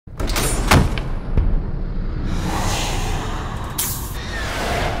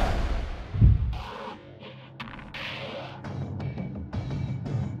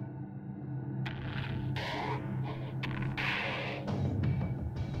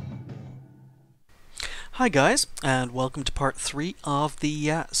Hi guys, and welcome to part 3 of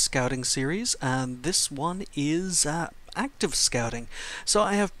the scouting series, and this one is active scouting. So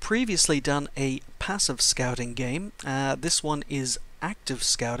I have previously done a passive scouting game. This one is active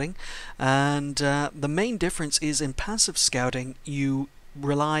scouting, and the main difference is in passive scouting you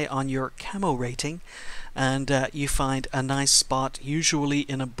rely on your camo rating, and you find a nice spot, usually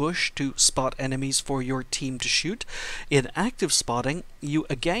in a bush, to spot enemies for your team to shoot. In active spotting, you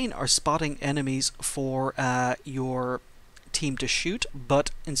again are spotting enemies for your team to shoot,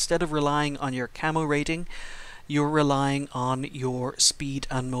 but instead of relying on your camo rating, you're relying on your speed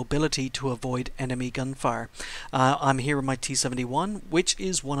and mobility to avoid enemy gunfire. I'm here with my T71, which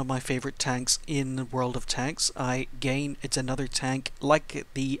is one of my favorite tanks in the world of tanks. It's another tank like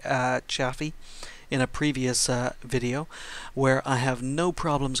the Chaffee in a previous video, where I have no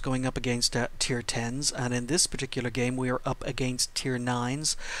problems going up against tier 10s, and in this particular game we are up against tier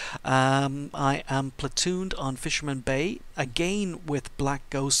 9s. I am platooned on Fisherman Bay, again with Black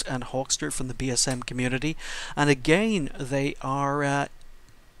Ghost and Hawkster from the BSM community, and again they are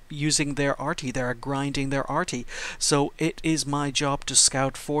using their arty, they're grinding their arty, so it is my job to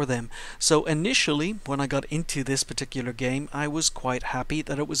scout for them. So initially, when I got into this particular game, I was quite happy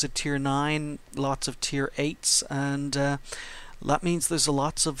that it was a tier 9, lots of tier 8s, and that means there's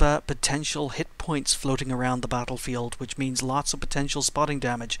lots of potential hit points floating around the battlefield, which means lots of potential spotting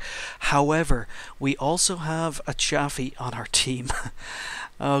damage. However, we also have a Chaffee on our team.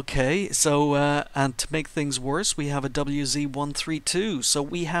 Okay, so and to make things worse, we have a WZ-132, so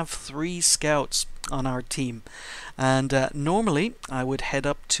we have 3 scouts on our team. And normally I would head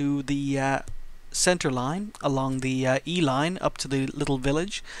up to the center line along the E line up to the little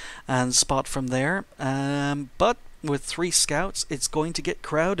village and spot from there, but with 3 scouts it's going to get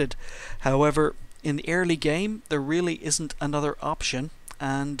crowded. However, in the early game there really isn't another option,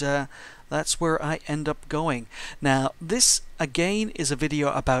 and that's where I end up going. Now this again is a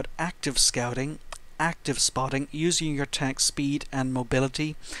video about active scouting, active spotting, using your tank speed and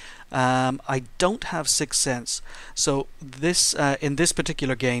mobility. I don't have Sixth Sense, so this in this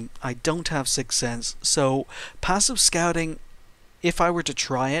particular game I don't have Sixth Sense, so passive scouting, if I were to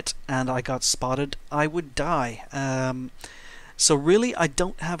try it and I got spotted, I would die. So really I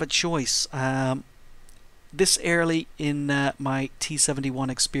don't have a choice. This early in my T71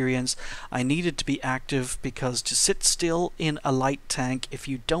 experience, I needed to be active, because to sit still in a light tank, if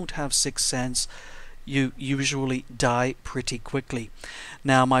you don't have Sixth Sense, you usually die pretty quickly.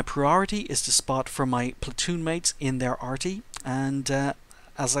 Now my priority is to spot for my platoon mates in their arty, and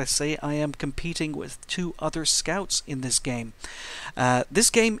as I say, I am competing with 2 other scouts in this game. This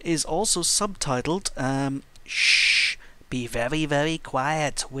game is also subtitled Shh, be very, very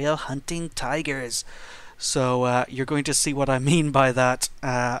quiet, we're hunting tigers. So you're going to see what I mean by that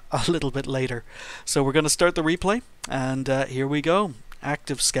a little bit later. So we're going to start the replay, and here we go.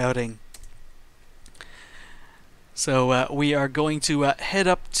 Active scouting. So we are going to head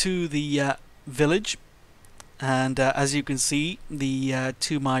up to the village, and as you can see, the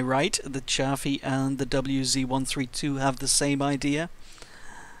to my right, the Chaffee and the WZ-132 have the same idea.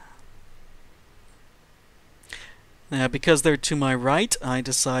 Now because they're to my right, I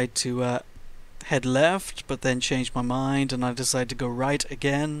decide to head left, but then change my mind and I decide to go right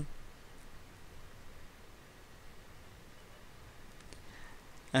again.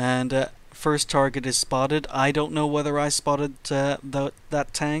 And first target is spotted. I don't know whether I spotted that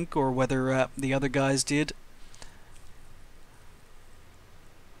tank or whether the other guys did.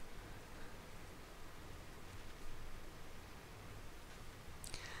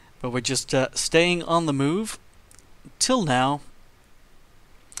 But we're just staying on the move. Till now,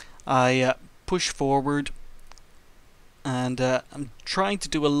 I push forward, and I'm trying to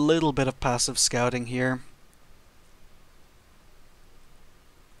do a little bit of passive scouting here.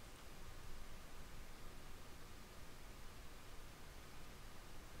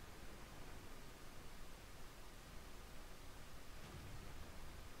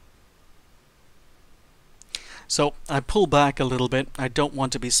 So I pull back a little bit. I don't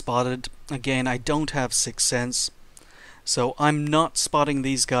want to be spotted. Again, I don't have Sixth Sense, so I'm not spotting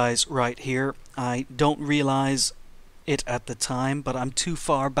these guys right here. I don't realize it at the time, but I'm too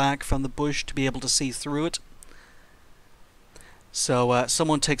far back from the bush to be able to see through it. So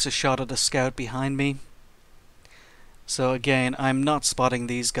someone takes a shot at a scout behind me. So again, I'm not spotting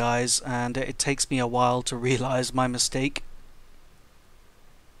these guys, and it takes me a while to realize my mistake.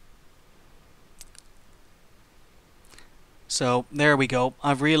 So there we go.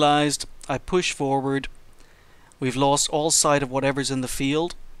 I've realized. I push forward. We've lost all sight of whatever's in the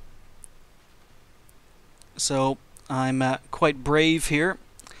field. So I'm quite brave here.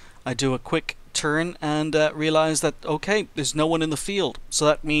 I do a quick turn and realize that, okay, there's no one in the field. So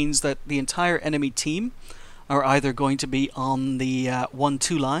that means that the entire enemy team are either going to be on the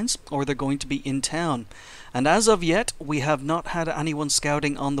 1-2 lines or they're going to be in town. And as of yet, we have not had anyone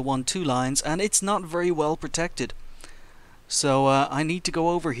scouting on the 1-2 lines, and it's not very well protected. So I need to go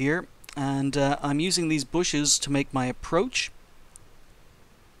over here, and I'm using these bushes to make my approach.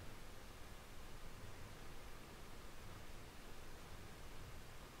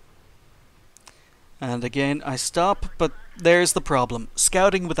 And again, I stop, but there's the problem.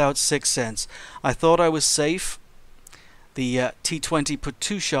 Scouting without sixth sense. I thought I was safe. The T20 put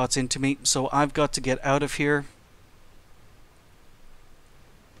 2 shots into me, so I've got to get out of here.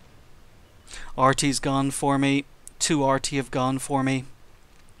 RT's gone for me. 2 RT have gone for me.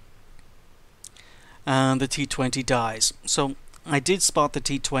 And the T20 dies. So I did spot the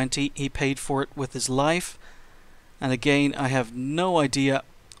T20. He paid for it with his life. And again, I have no idea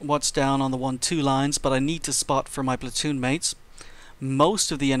what's down on the 1-2 lines, but I need to spot for my platoon mates.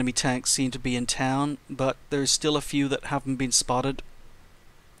 Most of the enemy tanks seem to be in town, but there's still a few that haven't been spotted.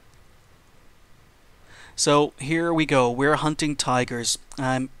 So here we go, we're hunting tigers.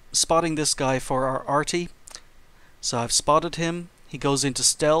 I'm spotting this guy for our arty. So I've spotted him, he goes into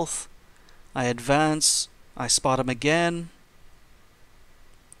stealth. I advance, I spot him again.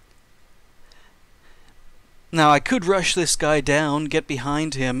 Now I could rush this guy down, get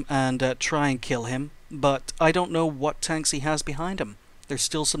behind him and try and kill him, but I don't know what tanks he has behind him. There's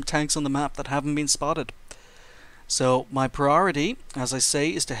still some tanks on the map that haven't been spotted. So my priority, as I say,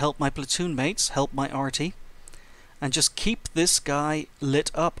 is to help my platoon mates, help my arty, and just keep this guy lit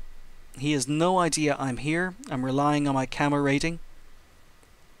up. He has no idea I'm here. I'm relying on my camo rating.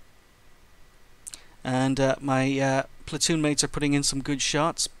 And my platoon mates are putting in some good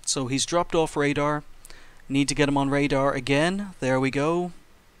shots. So he's dropped off radar. Need to get him on radar again. There we go.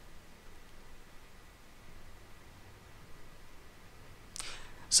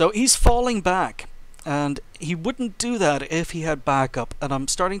 So he's falling back, and he wouldn't do that if he had backup, and I'm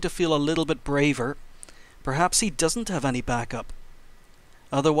starting to feel a little bit braver. Perhaps he doesn't have any backup.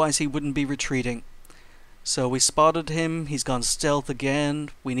 Otherwise he wouldn't be retreating. So we spotted him, he's gone stealth again.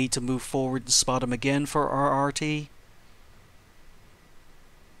 We need to move forward and spot him again for our RT.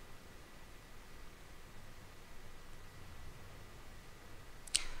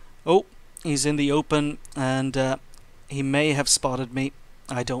 Oh, he's in the open, and he may have spotted me.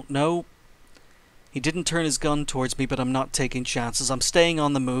 I don't know. He didn't turn his gun towards me, but I'm not taking chances. I'm staying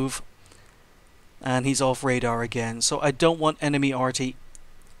on the move. And he's off radar again. So I don't want enemy arty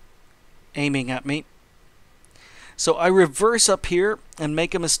aiming at me. So I reverse up here and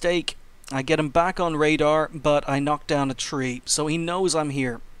make a mistake. I get him back on radar, but I knock down a tree. So he knows I'm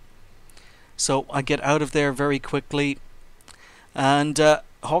here. So I get out of there very quickly. And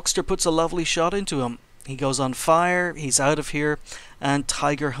Hawkster puts a lovely shot into him. He goes on fire, he's out of here, and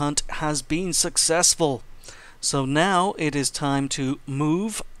Tiger Hunt has been successful. So now it is time to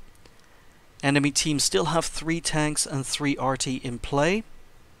move. Enemy team still have 3 tanks and 3 RT in play.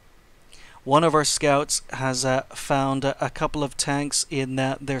 One of our scouts has found a couple of tanks in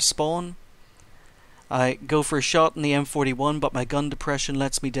their spawn. I go for a shot in the M41, but my gun depression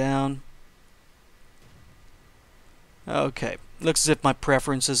lets me down. Okay. Looks as if my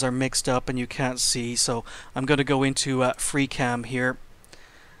preferences are mixed up and you can't see, so I'm going to go into free cam here.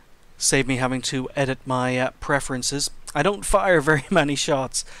 Save me having to edit my preferences. I don't fire very many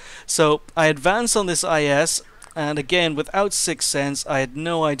shots. So I advance on this IS, and again, without sixth sense, I had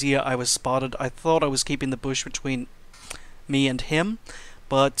no idea I was spotted. I thought I was keeping the bush between me and him,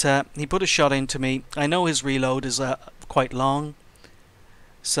 but he put a shot into me. I know his reload is quite long,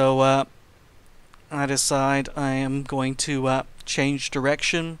 so I decide I am going to change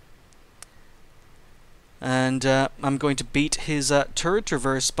direction, and I'm going to beat his turret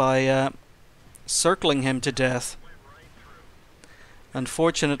traverse by circling him to death.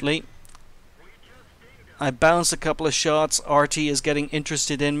 Unfortunately, I bounce a couple of shots. RT is getting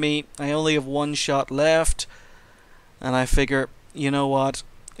interested in me. I only have 1 shot left, and I figure, you know what,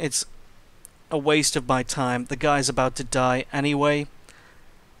 it's a waste of my time. The guy's about to die anyway,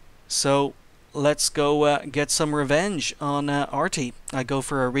 so let's go get some revenge on RT. I go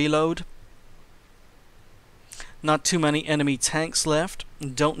for a reload. Not too many enemy tanks left.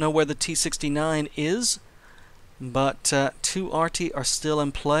 Don't know where the T69 is, but 2 RT are still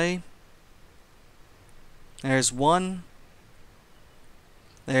in play. There's one.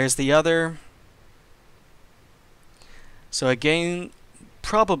 There's the other. So again,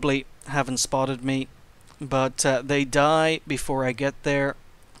 probably haven't spotted me, but they die before I get there.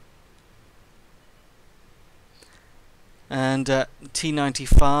 And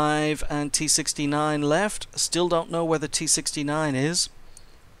T95 and T69 left. Still don't know where the T69 is.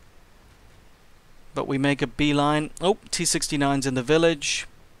 But we make a beeline. Oh, T69's in the village.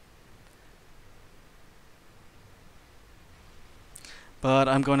 But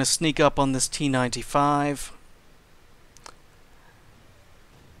I'm going to sneak up on this T95.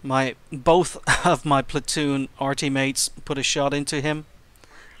 Both of my platoon teammates put a shot into him.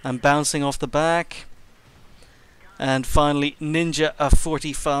 I'm bouncing off the back. And finally, Ninja, a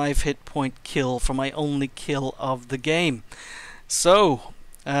 45 hit point kill for my only kill of the game. So,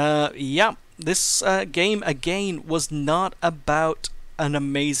 yeah, this game again was not about an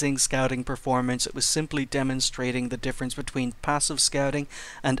amazing scouting performance. It was simply demonstrating the difference between passive scouting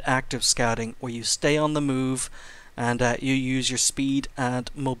and active scouting, where you stay on the move and you use your speed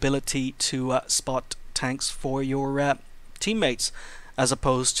and mobility to spot tanks for your teammates, as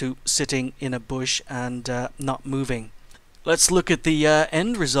opposed to sitting in a bush and not moving. Let's look at the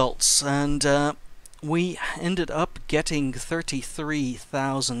end results, and we ended up getting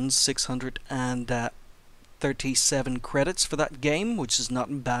 33,637 credits for that game, which is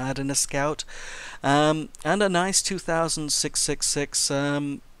not bad in a scout, and a nice 2,666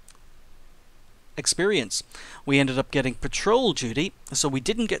 experience. We ended up getting patrol duty, so we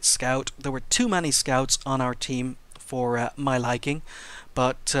didn't get scout. There were too many scouts on our team for my liking,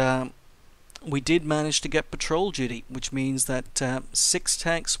 but we did manage to get patrol duty, which means that 6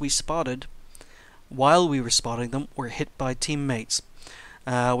 tanks we spotted while we were spotting them were hit by teammates.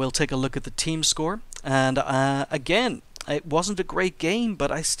 We'll take a look at the team score, and again, it wasn't a great game,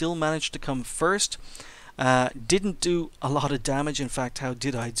 but I still managed to come first. Didn't do a lot of damage. In fact, how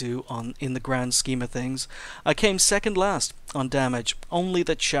did I do in the grand scheme of things? I came second last on damage. Only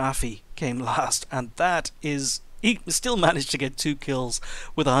the Chaffee came last, and that is... He still managed to get 2 kills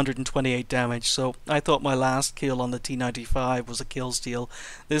with 128 damage, so I thought my last kill on the T95 was a kill steal.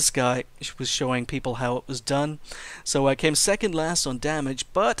 This guy was showing people how it was done. So I came second last on damage,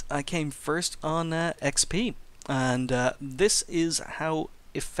 but I came first on XP. And this is how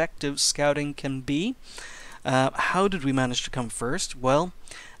effective scouting can be. How did we manage to come first? Well,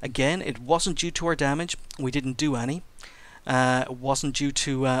 again, it wasn't due to our damage. We didn't do any. It wasn't due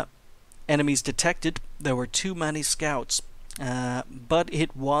to enemies detected. There were too many scouts, but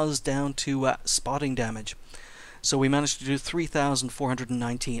it was down to spotting damage. So we managed to do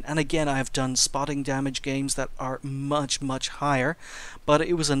 3,419, and again, I have done spotting damage games that are much higher, but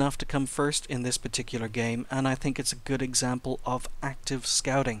it was enough to come first in this particular game, and I think it's a good example of active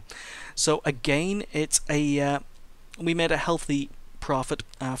scouting. So again, it's a we made a healthy profit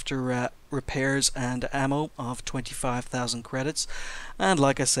after repairs and ammo of 25,000 credits, and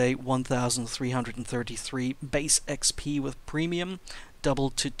like I say, 1,333 base XP with premium,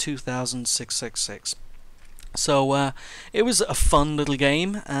 doubled to 2,666. So it was a fun little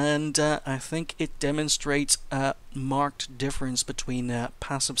game, and I think it demonstrates a marked difference between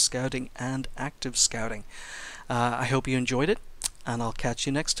passive scouting and active scouting. I hope you enjoyed it, and I'll catch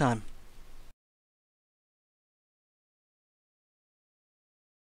you next time.